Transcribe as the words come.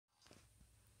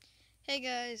Hey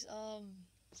guys,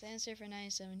 Sanser for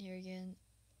 97 here again.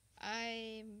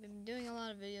 I've been doing a lot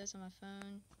of videos on my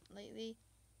phone lately,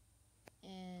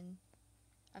 and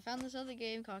I found this other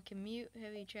game called Commute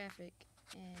Heavy Traffic,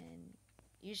 and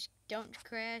you just don't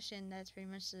crash, and that's pretty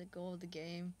much the goal of the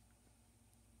game.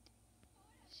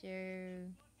 So,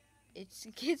 it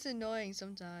gets annoying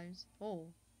sometimes. Oh.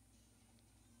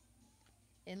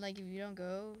 And like if you don't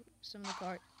go, some of the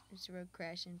cars will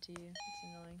crash into you. It's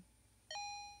annoying.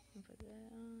 Put that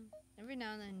on. Every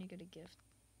now and then you get a gift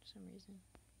for some reason.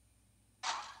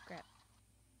 Crap.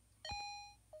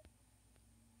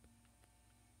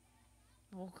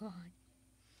 Oh god.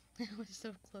 That was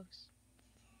so close.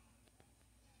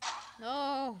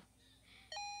 No!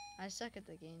 I suck at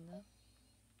the game though.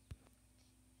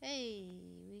 Hey,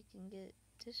 we can get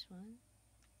this one.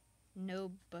 No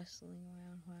bustling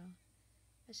around. Wow.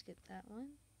 Let's get that one.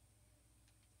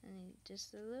 I need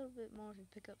just a little bit more to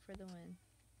pick up for the win.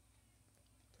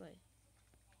 Play.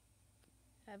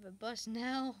 I have a bus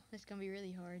now. It's gonna be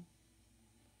really hard.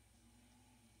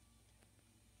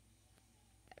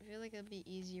 I feel like it'll be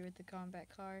easier with the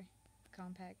compact car.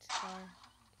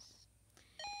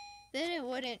 Then it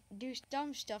wouldn't do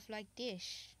dumb stuff like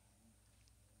this.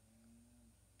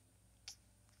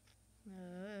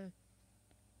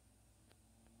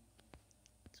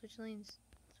 Switch lanes.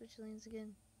 Switch lanes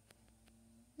again.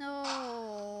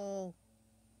 No!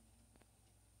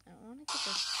 I don't want to get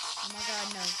this. Oh my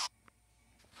god, no.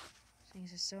 These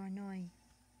things are so annoying.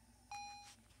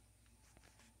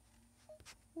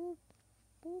 Boop,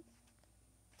 boop.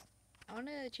 I want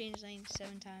to change lanes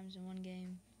 7 times in one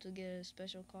game to get a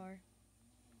special car.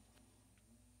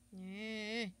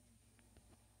 Yeah.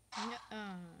 No,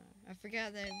 I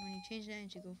forgot that when you change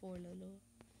lanes, you go forward a little.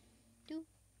 Doop.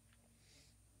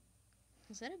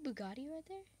 Is that a Bugatti right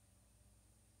there?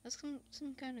 That's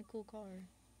some kind of cool car.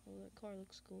 Oh, that car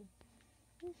looks cool.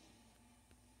 Oof.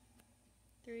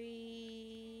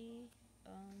 3.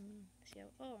 See how?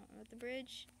 Oh, I'm at the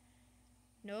bridge.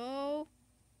 No.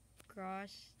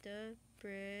 Cross the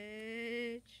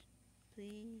bridge,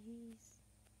 please.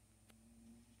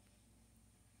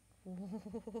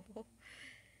 Whoa.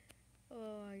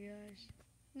 Oh my gosh.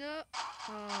 No.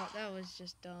 Oh, that was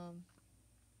just dumb.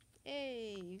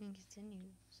 Hey, you can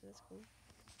continue, so that's cool.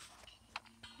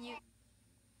 Mute.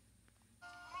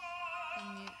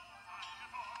 Unmute.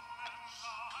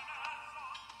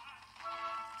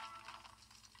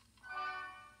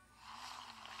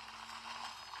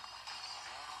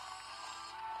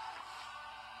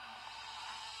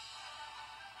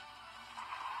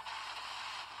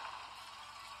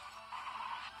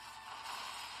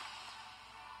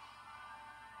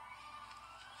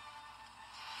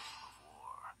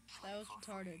 That was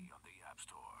retarded.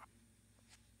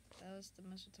 That was the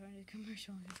most retarded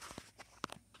commercial ever.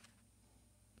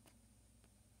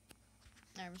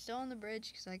 Alright, we're still on the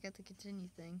bridge because I got the continue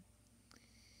thing.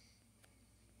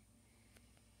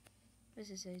 What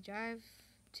does it say? Drive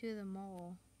to the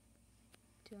mall.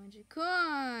 200. Come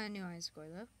on! New high score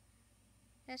though.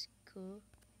 That's cool.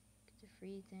 Get the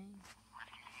free thing.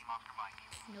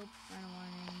 Nope, I don't want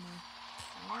it anymore.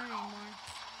 I don't want it anymore.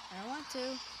 I don't want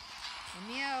to. Let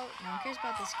me out. No one cares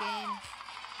about this game.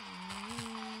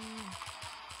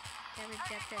 Target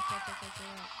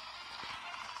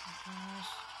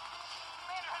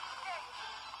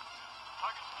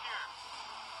here.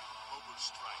 Mobile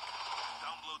strike.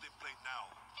 Download and play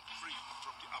now. Free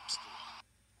from the App Store.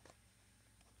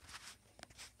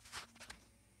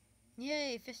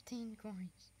 Yay, 15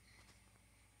 coins.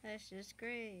 That's just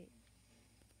great.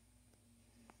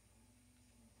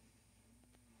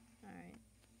 Alright.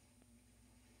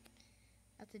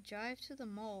 I have to drive to the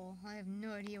mall. I have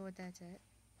no idea what that's at.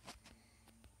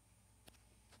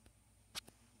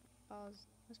 Pause.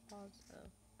 Let's pause.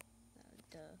 Oh.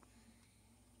 Duh.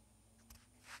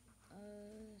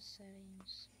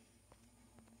 Settings.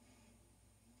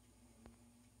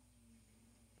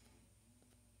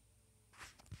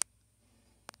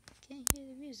 Can't hear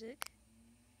the music.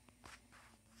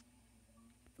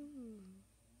 Ooh.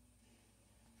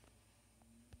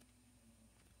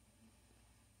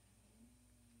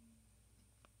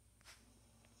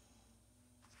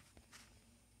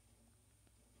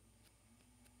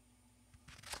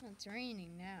 It's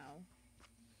raining now.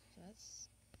 So that's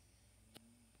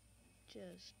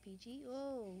just PG.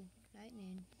 Oh,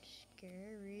 lightning.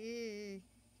 Scary.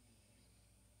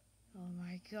 Oh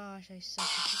my gosh, I suck at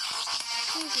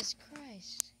this. Jesus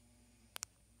Christ.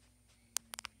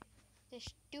 This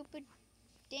stupid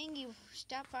thing, you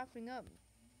stop popping up.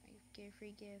 I get a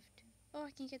free gift. Oh,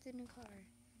 I can get the new car.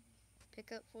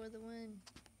 Pick up for the win.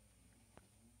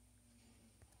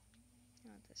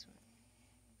 Not this one.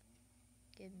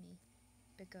 Give me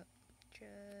pickup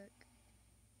truck.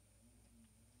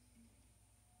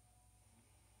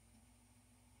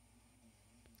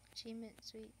 Achievement,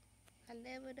 sweet. I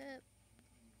leveled up.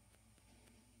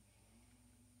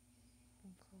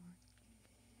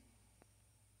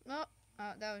 Oh,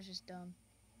 oh, that was just dumb.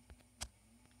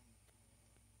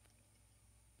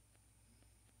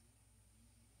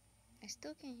 I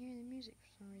still can't hear the music for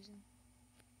some reason.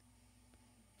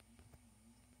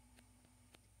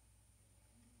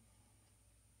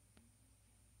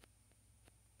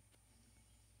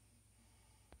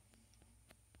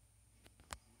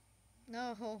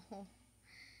 No,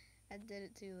 I did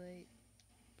it too late.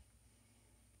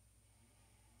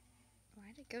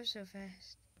 Why'd it go so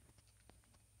fast?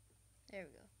 There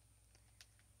we go.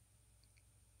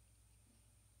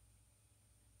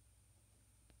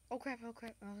 Oh crap, I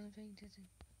wasn't paying attention.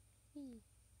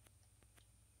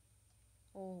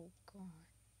 Oh god.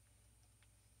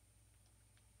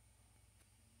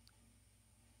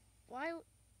 Why?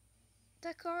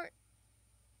 The car...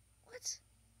 What?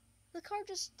 The car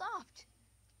just stopped.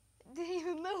 It didn't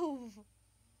even move.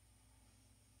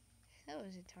 That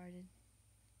was retarded.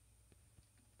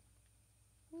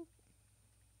 Whoop.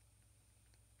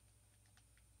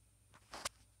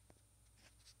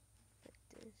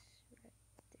 Put this right there.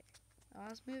 Oh, I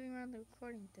was moving around the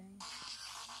recording thing.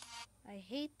 I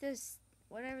hate this,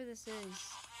 whatever this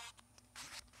is.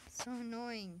 It's so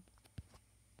annoying.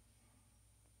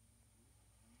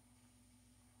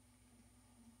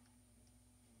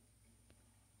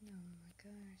 Oh my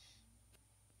gosh.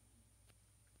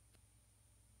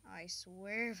 I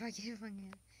swear if I give my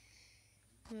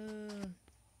hand.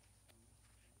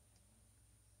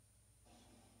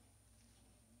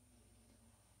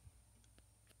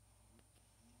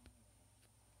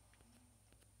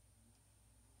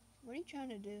 What are you trying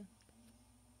to do?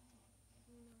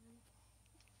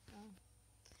 Oh.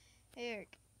 Hey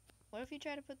Eric, what if you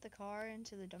try to put the car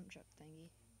into the dump truck thingy?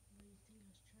 What do you think I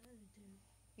was trying to do?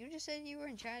 You just said you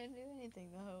weren't trying to do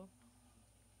anything though.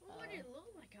 What did it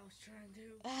look like I was trying to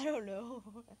do? I don't know.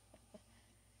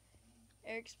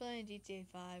 Eric's playing GTA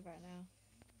 5 right now.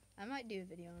 I might do a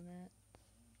video on that.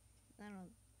 I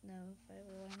don't know if I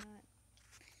will or not.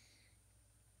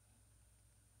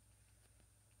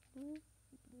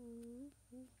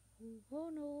 Oh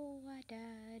no, I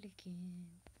died again.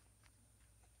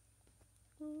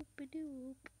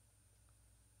 Whoop-a-doop.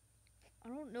 I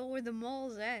don't know where the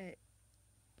mall's at.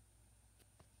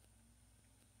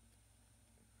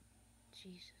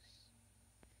 Jesus.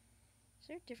 Is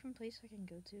there a different place I can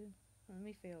go to? Let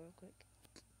me fail real quick.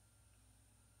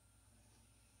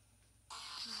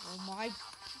 Oh my...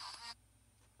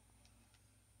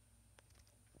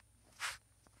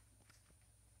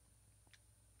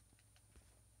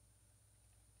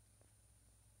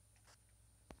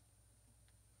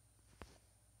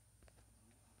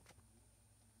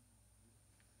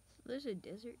 There's a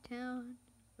desert town,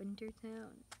 winter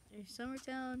town, there's summer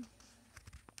town.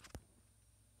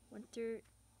 Winter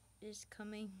is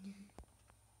coming,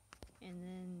 and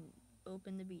then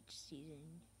open the beach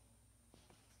season.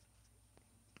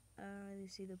 I don't really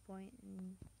see the point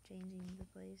in changing the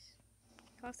place.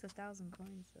 It costs 1,000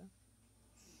 coins though.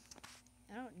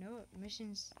 I don't know what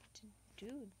missions to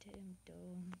do to him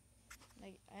though.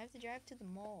 Like, I have to drive to the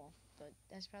mall, but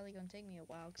that's probably gonna take me a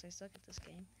while because I suck at this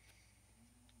game.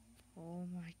 Oh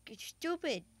my, it's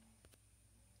stupid!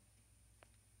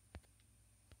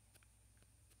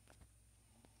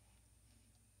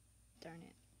 Darn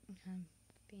it, I'm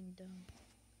being dumb.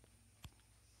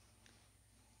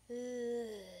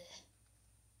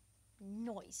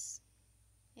 Nice.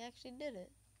 He actually did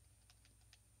it.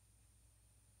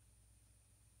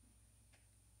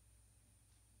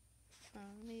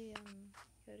 Let me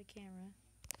go to camera.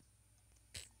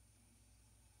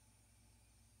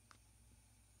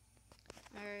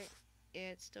 Alright,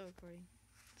 yeah, it's still recording.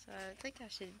 So I think I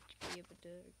should be able to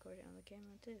record it on the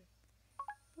camera too.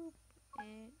 Boop.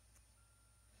 And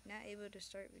not able to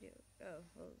start video. Oh,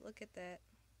 well, look at that.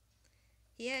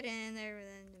 He had it in there, but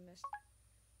then it missed.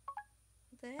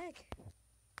 What the heck?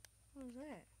 What was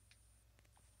that?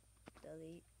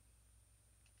 Delete.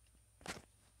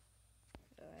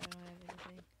 Oh, I don't have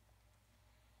anything.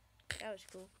 That was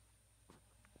cool.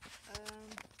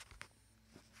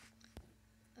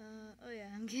 Oh yeah,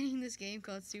 I'm getting this game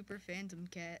called Super Phantom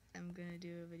Cat. I'm gonna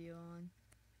do a video on.